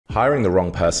Hiring the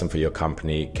wrong person for your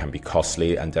company can be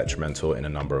costly and detrimental in a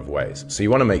number of ways. So you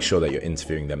want to make sure that you're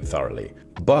interviewing them thoroughly.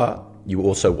 But you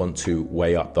also want to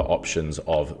weigh up the options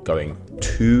of going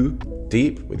too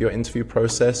deep with your interview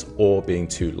process or being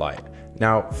too light.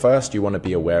 Now, first, you want to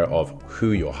be aware of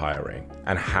who you're hiring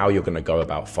and how you're going to go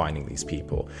about finding these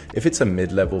people. If it's a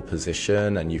mid-level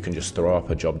position and you can just throw up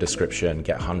a job description,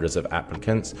 get hundreds of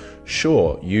applicants,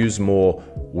 sure, use more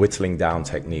whittling down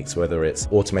techniques, whether it's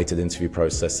automated interview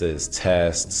processes,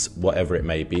 tests, whatever it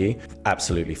may be,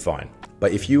 absolutely fine.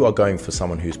 But if you are going for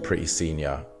someone who's pretty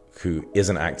senior, who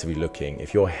isn't actively looking,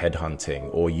 if you're headhunting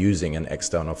or using an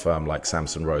external firm like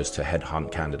Samson Rose to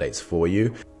headhunt candidates for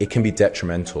you, it can be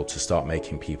detrimental to start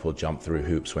making people jump through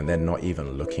hoops when they're not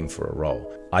even looking for a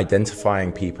role.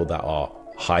 Identifying people that are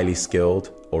highly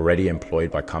skilled, already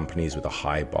employed by companies with a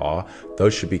high bar,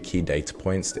 those should be key data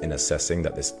points in assessing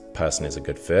that this person is a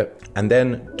good fit. And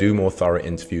then do more thorough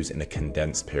interviews in a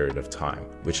condensed period of time,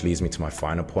 which leads me to my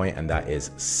final point, and that is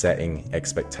setting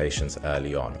expectations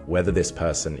early on. Whether this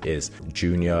person is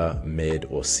junior, mid,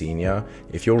 or senior,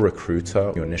 if your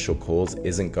recruiter, your initial calls,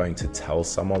 isn't going to tell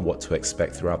someone what to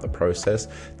expect throughout the process,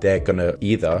 they're gonna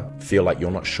either feel like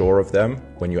you're not sure of them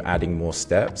when you're adding more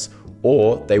steps,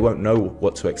 or they won't know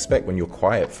what to expect when you're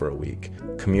quiet for a week.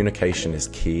 Communication is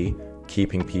key.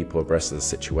 Keeping people abreast of the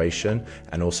situation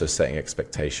and also setting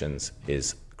expectations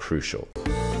is crucial.